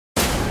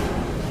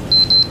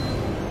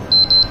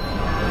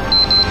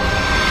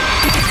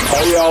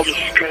Hey y'all, this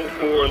is Colt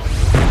Ford.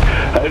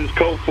 This is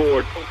Colt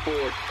Ford.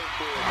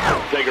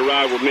 Take a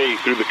ride with me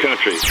through the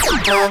country.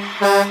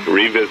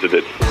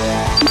 Revisited.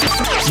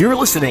 You're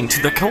listening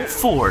to the Colt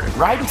Ford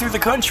Riding Through the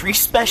Country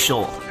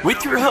special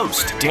with your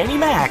host, Danny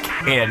Mac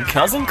and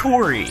Cousin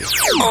Corey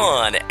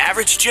on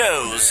Average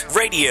Joe's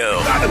Radio.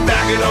 Got to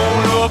back it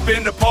on up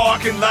in the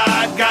parking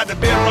lot. Got the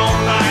beer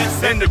on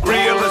ice and the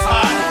grill is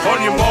hot.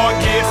 On your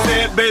mark, get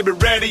set, baby,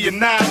 ready or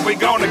not, we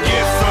gonna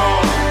get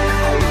some.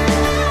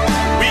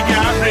 We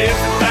got ribs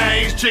and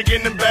things,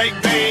 chicken and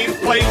baked beans,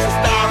 plates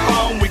and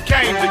styrofoam. We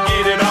came to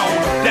get it on.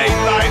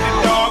 Daylight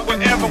and dark,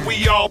 whenever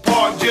we all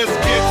park, just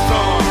get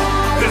some.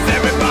 Cause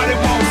everybody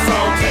wants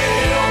some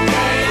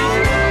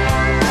tailgate.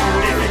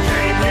 If you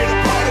came here to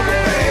party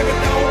with baby,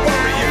 don't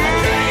worry if you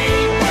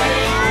can't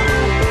wait.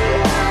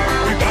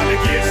 We about to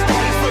get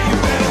started, so you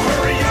better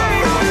hurry up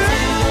before it's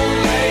too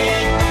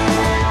late.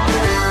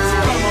 So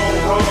come on,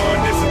 run,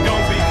 this is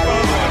gonna be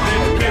fun.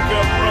 Then the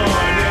pickup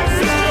run, and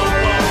sit your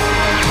butt.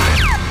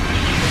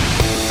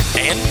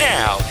 And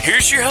now,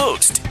 here's your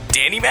host,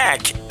 Danny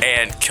Mac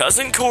and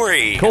Cousin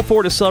Corey. Colt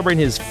Ford is celebrating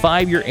his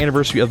 5-year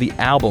anniversary of the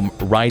album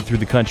Ride Through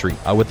the Country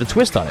with a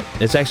twist on it.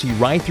 It's actually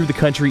Ride Through the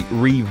Country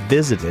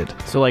Revisited.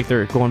 So like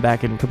they're going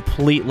back and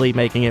completely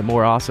making it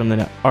more awesome than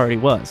it already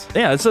was.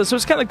 Yeah, so it's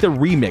kind of like the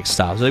remix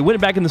style. So they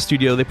went back in the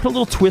studio, they put a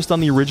little twist on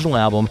the original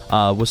album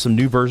with some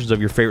new versions of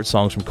your favorite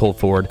songs from Colt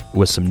Ford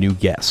with some new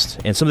guests.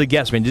 And some of the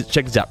guests, man, just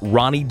check this out.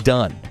 Ronnie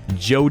Dunn,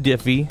 Joe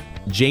Diffie,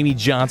 Jamie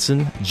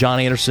Johnson, John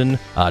Anderson,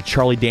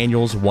 Charlie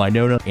Daniels,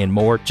 Winona, and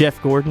more.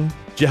 Jeff Gordon.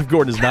 Jeff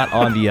Gordon is not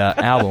on the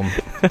album.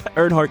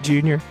 Earnhardt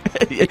Jr.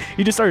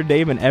 You just started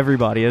naming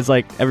everybody. It's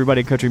like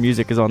everybody in country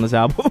music is on this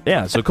album.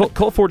 Yeah, so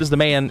Colt Ford is the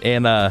man,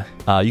 and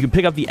you can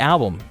pick up the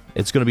album.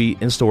 It's going to be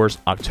in stores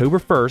October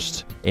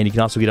 1st, and you can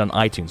also get it on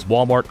iTunes.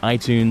 Walmart,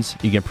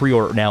 iTunes. You can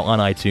pre-order now on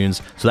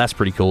iTunes, so that's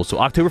pretty cool. So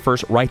October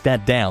 1st, write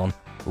that down.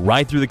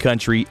 Ride Through the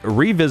Country,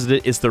 revisit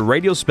it. It's the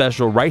radio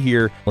special right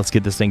here. Let's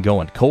get this thing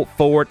going. Colt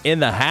Ford in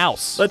the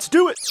house. Let's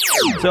do it.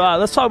 So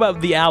let's talk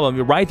about the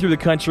album. Ride Through the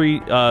Country,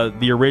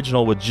 the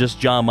original with just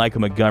John Michael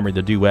Montgomery,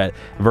 the duet,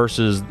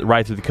 versus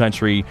Ride Through the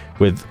Country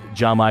with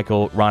John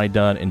Michael, Ronnie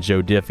Dunn, and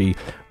Joe Diffie.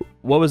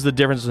 What was the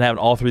difference in having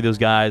all three of those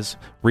guys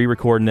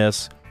re-recording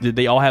this? Did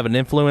they all have an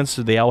influence?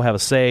 Did they all have a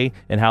say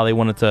in how they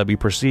wanted to be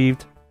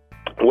perceived?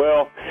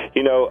 Well,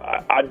 you know,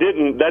 I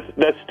didn't.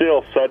 That's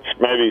still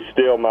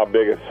still my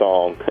biggest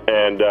song,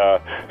 and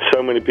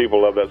so many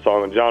people love that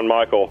song. And John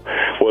Michael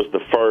was the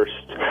first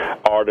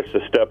artist to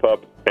step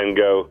up and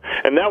go,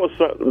 and that was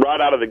right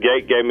out of the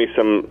gate. Gave me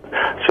some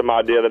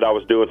idea that I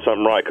was doing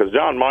something right, because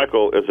John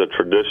Michael is a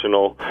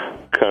traditional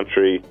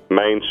country,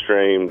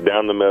 mainstream,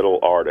 down the middle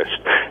artist.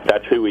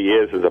 That's who he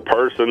is as a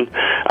person.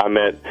 I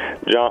met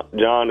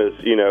John is,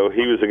 you know,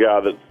 he was a guy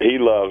that he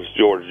loves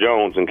George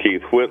Jones and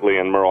Keith Whitley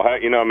and Merle.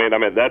 You know, I mean,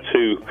 that's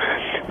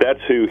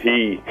who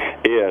he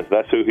is.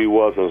 That's who he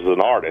was as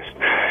an artist.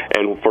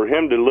 And for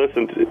him to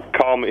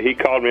call me, he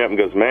called me up and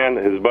goes, man,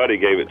 his buddy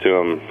gave it to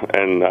him,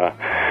 and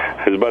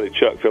his buddy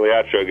Chuck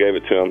Filiatro gave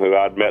it to him, who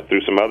I'd met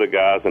through some other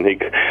guys, and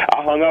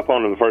I hung up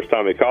on him the first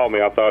time he called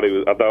me. I thought it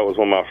was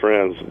one of my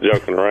friends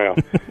joking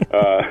around.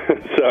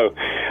 So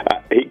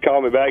he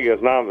called me back. He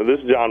goes, "No,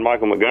 this is John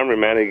Michael Montgomery,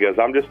 man." He goes,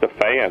 "I'm just a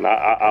fan.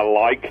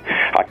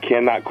 I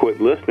cannot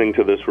quit listening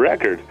to this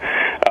record."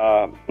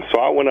 So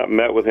I went up and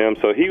met with him.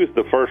 So he was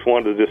the first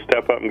one to just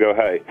step up and go,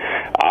 "Hey,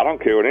 I don't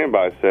care what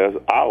anybody says.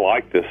 I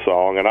like this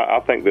song, and I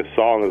think this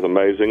song is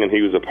amazing." And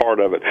he was a part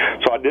of it.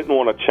 So I didn't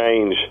want to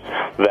change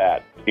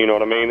that. You know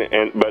what I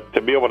mean? But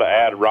to be able to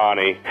add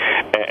Ronnie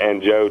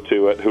and Joe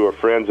to it, who are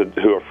friends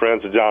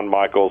of John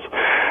Michael's,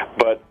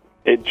 but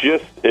it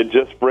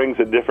just brings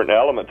a different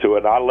element to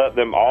it. I let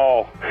them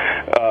all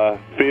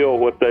feel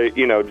what they,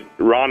 you know.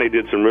 Ronnie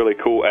did some really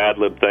cool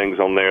ad-lib things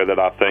on there that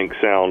I think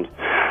sound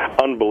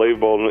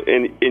unbelievable,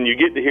 and you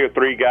get to hear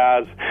three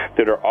guys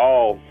that are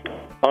all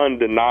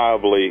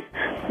undeniably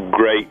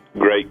great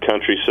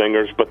country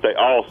singers, but they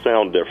all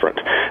sound different,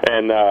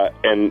 and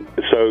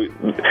so,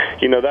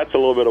 you know, that's a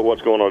little bit of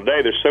what's going on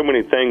today. There's so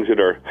many things that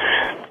are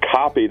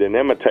copied and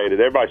imitated.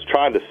 Everybody's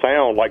trying to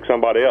sound like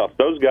somebody else.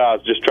 Those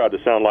guys just tried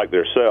to sound like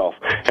themselves,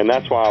 and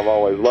that's why I've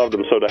always loved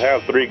them. So to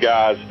have three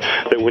guys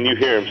that when you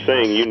hear them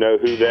sing, you know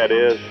who that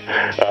is,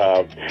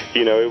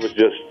 you know, it was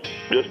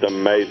just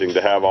amazing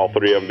to have all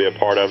three of them be a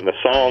part of it. And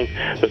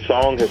the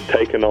song has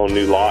taken on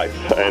new life,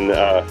 and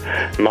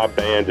my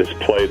band just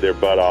played their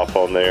butt off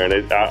on there,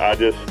 and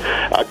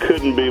I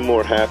couldn't be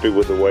more happy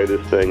with the way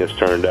this thing has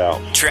turned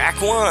out.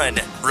 Track 1,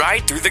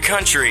 Ride Through the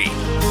Country.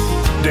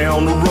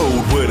 Down the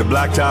road where the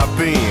blacktop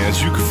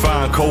ends, you can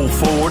find Colt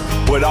Ford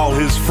with all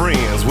his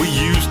friends. We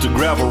used to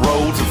gravel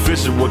roads and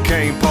fishing with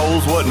cane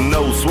poles. Wasn't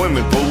no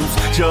swimming pools,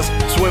 just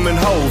swimming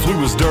holes. We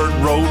was dirt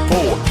road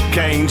poor,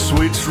 cane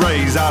switched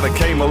rays. I done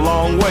came a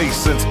long way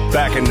since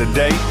back in the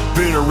day.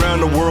 Been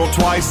around the world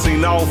twice,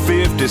 seen all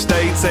 50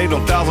 states. Ate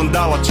on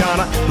 $1,000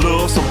 china,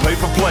 love some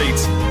paper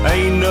plates.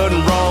 Ain't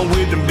nothing wrong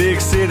with them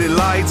big city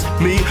lights.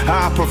 Me,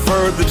 I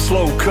prefer them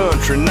slow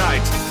country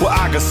nights, where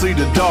I can see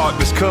the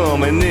darkness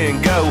come and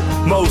then go.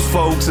 Most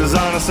folks is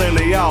honest and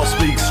they all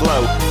speak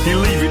slow. You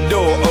leave your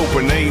door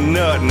open, ain't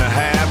nothing to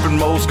happen.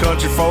 Most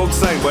country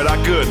folks ain't, but I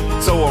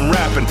couldn't, so I'm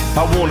rapping.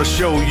 I wanna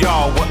show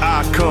y'all where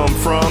I come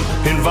from.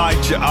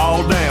 Invite you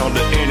all down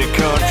to any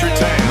country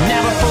town.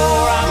 Now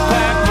before I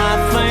pack my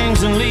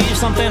things and leave,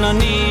 something I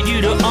need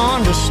you to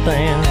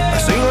understand.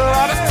 I've seen a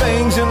lot of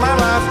things in my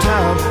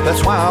lifetime,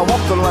 that's why I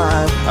walk the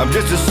line. I'm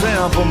just a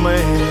simple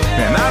man,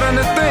 and I done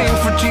the things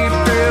for cheap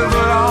thrills,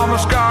 but all my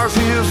scars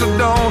heal, so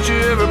don't you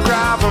ever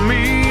cry for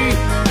me.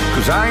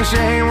 Cause I ain't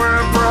ashamed where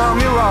I'm from,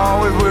 you're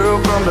always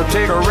welcome to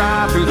take a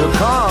ride through the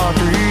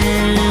country.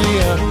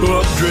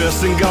 Up,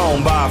 dressed and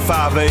gone by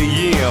 5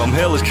 a.m.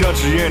 Hell is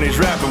country and he's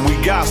rapping, we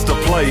got to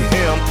play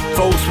him.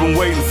 Folks been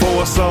waiting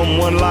for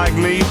someone like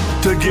me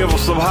to give them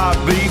some hot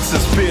beats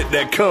and spit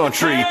that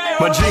country.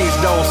 My jeans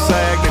don't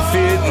sag, they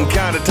fit and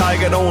kinda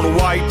tight. Got on a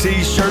white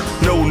t-shirt,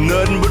 no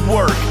nothing but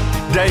work.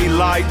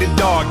 Daylight to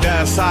dark,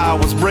 that's how I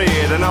was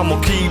bred. And I'm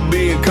gonna keep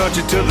being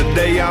country till the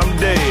day I'm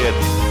dead.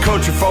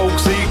 Country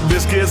folks eat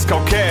biscuits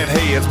called cat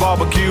heads,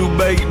 barbecue,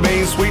 baked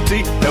beans, sweet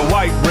tea, and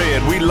white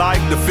bread. We like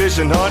to fish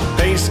and hunt,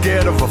 ain't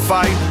scared of a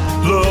fight.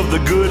 Love the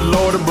good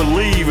Lord and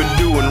believe in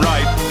doing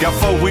right. Got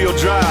four-wheel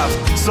drives,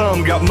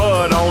 some got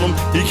mud on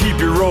them. You keep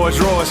your Rolls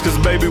Royce, cause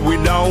baby we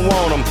don't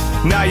want them.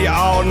 Now you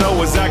all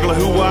know exactly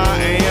who I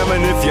am,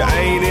 and if you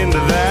ain't into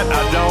that,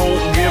 I don't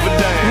give a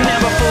damn. Now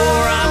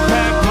before I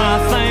pack my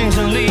things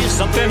and leave,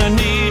 something I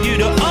need you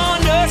to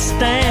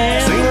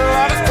understand. Seen a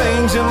lot of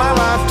things in my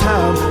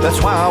lifetime,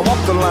 that's why I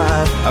walk the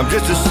line. I'm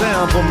just a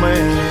simple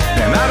man,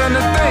 and I done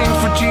the things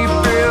for cheap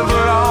thrills,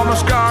 but all my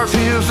scars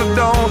heal, so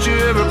don't you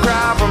ever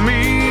cry for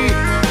me.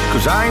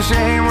 Cause I ain't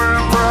ashamed where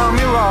I'm from,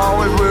 you're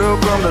always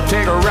welcome to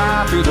take a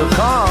ride through the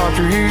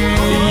country.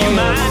 You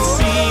might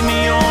see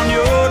me on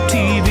your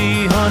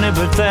TV, honey,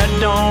 but that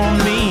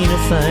don't mean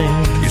a thing.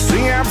 You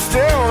see, I'm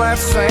still that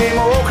same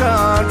old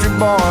country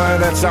boy,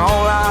 that's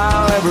all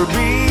I'll ever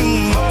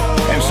be.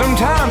 And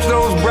sometimes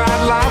those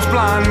bright lights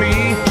blind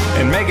me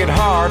and make it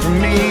hard for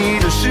me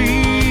to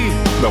see.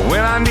 But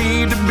when I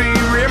need to be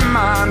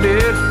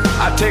reminded,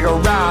 I take a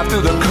ride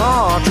through the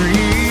country.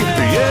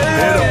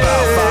 Yeah. At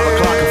about 5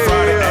 o'clock on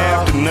Friday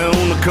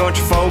afternoon, the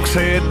country folks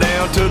head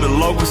down to the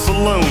local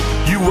saloon.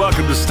 You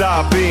welcome to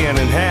stop in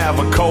and have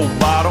a cold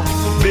bottle.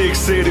 Big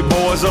city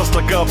boys, us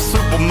like up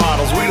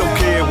supermodels. We don't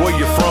care where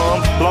you're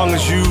from, long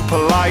as you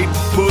polite.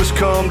 Push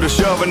come to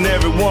shove and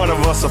every one of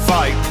us a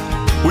fight.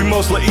 We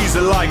mostly easy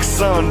like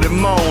Sunday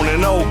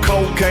morning. Old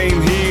Colt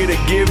came here to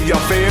give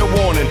y'all fair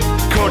warning.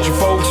 Country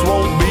folks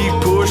won't be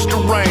pushed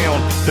around.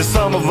 There's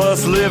some of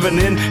us living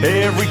in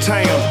every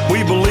town.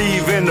 We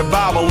believe in the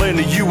Bible in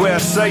the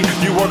USA.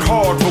 You work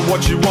hard for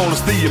what you want,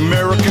 it's the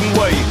American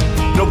way.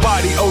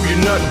 Nobody owe you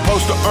nothing,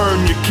 supposed to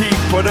earn your keep.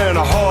 Put in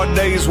a hard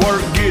day's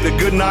work, get a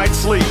good night's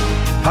sleep.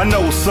 I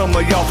know some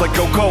of y'all think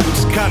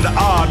Colt's kinda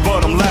odd,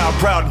 but I'm loud,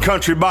 proud, and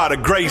country by the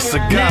grace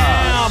of God.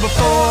 Now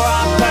before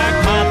I pack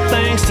my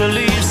things to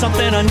leave,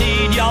 something I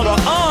need y'all to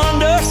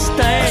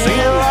understand. I've seen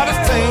a lot of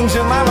things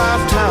in my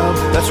lifetime,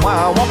 that's why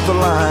I walk the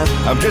line.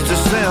 I'm just a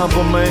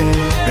simple man,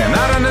 and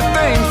I done the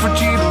things for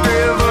cheap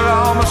thrills, but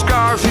all my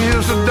scars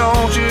heal, so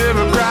don't you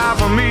ever cry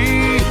for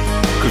me.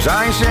 Cause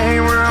I ain't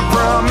ashamed where I'm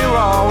from, you're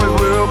always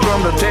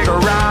welcome to take a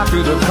ride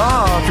through the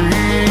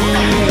country.